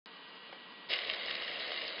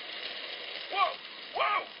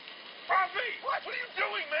What are you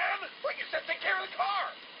doing, man? What, you said take care of the car.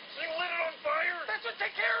 So you lit it on fire? That's what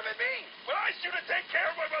take care of it means. When I asked you to take care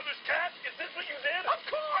of my mother's cat, is this what you did? Of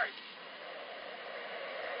course.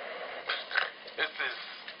 This is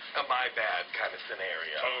a my bad kind of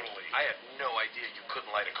scenario. Totally. I had no idea you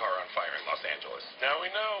couldn't light a car on fire in Los Angeles. Now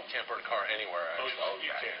we know. Can't burn a car anywhere, actually.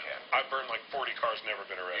 You can. I've burned like 40 cars, never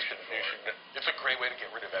been arrested for it. It's a great way to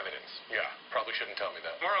get rid of evidence. Yeah. Probably shouldn't tell me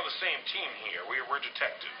that. We're on the same team here. We're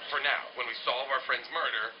detectives. For now, when we solve our friend's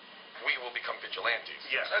murder, we will become vigilantes.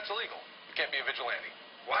 Yes. That's illegal. You can't be a vigilante.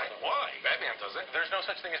 Why? Batman does it. There's no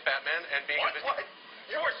such thing as Batman and being a vigilante. What?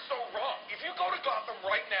 You are so wrong. If you go to Gotham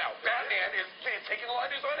right now, Batman is taking the law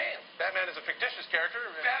into his own hands. Batman is a fictitious character.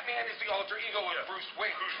 Batman is the alter ego of Bruce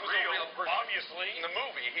Wayne, Who's a real, real person. obviously. In the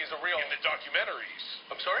movie, he's a real... In the documentaries.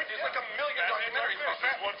 I'm sorry? There's like a million documentaries about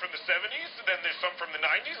There's one from the 70s, and then there's some from the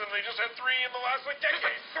 90s, and they just had 3 in the last, There's like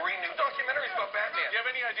decade. 3 new documentaries about Batman. Do you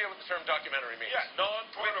have any idea what the term documentary means? Yeah,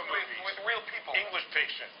 non-porno movies. With real people. English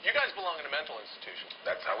patient. You guys belong in a mental institution.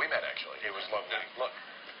 That's how we met, actually. It was lovely. Look,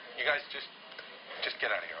 you guys just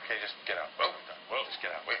get out of here, okay? Just get out. Whoa. Just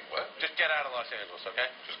get out. Wait, what? Just get out of Los Angeles, okay?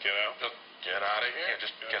 Just get out? Just get out of here. Yeah,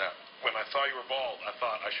 just get out. When I saw you were bald, I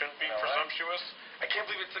thought I shouldn't be presumptuous. I can't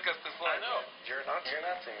believe it took us this long. I know. You're not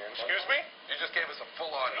Nazi, man. Excuse me? You just gave us a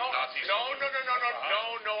full-on Nazi. No,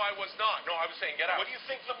 I was not. No, I was saying get out. What do you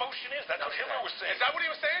think the motion is? That's what Hitler was saying. Is that what he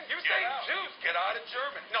was saying? He was Get saying out. Jews, get out of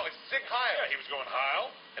German. No, it's Sig Heil. Yeah, he was going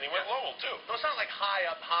Heil, and he went Lowell, too. No, it's not like high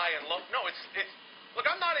up, high and low. No, it's. Look,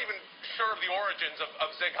 I'm not even sure of the origins of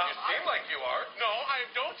Sig Heil. You seem like you are. No, I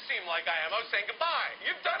don't seem like I am. I was saying goodbye.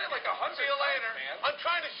 You've done it like 100 See you later. times, man. I'm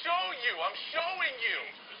trying to show you. I'm showing you.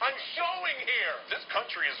 I'm showing here. This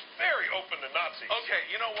country is very open to Nazis. Okay,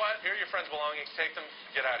 you know what? Here are your friends' belongings. Take them.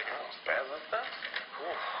 Get out of here. Spaz and stuff?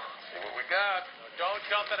 See what we got. Don't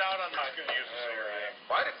dump it out on my.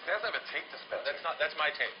 Why did Spaz have a tape dispenser? That's my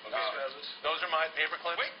tape. Those are my paper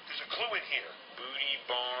clips. Wait, there's a clue in here. Booty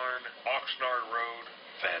Barn, Oxnard Road,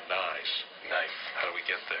 Van Nuys. Nice. How do we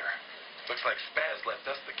get there? Looks like Spaz left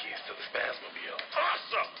us the keys to the Spazmobile.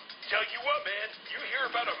 Awesome! Tell you what, man, you hear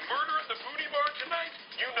about a murder at the Booty Barn tonight,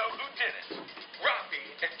 you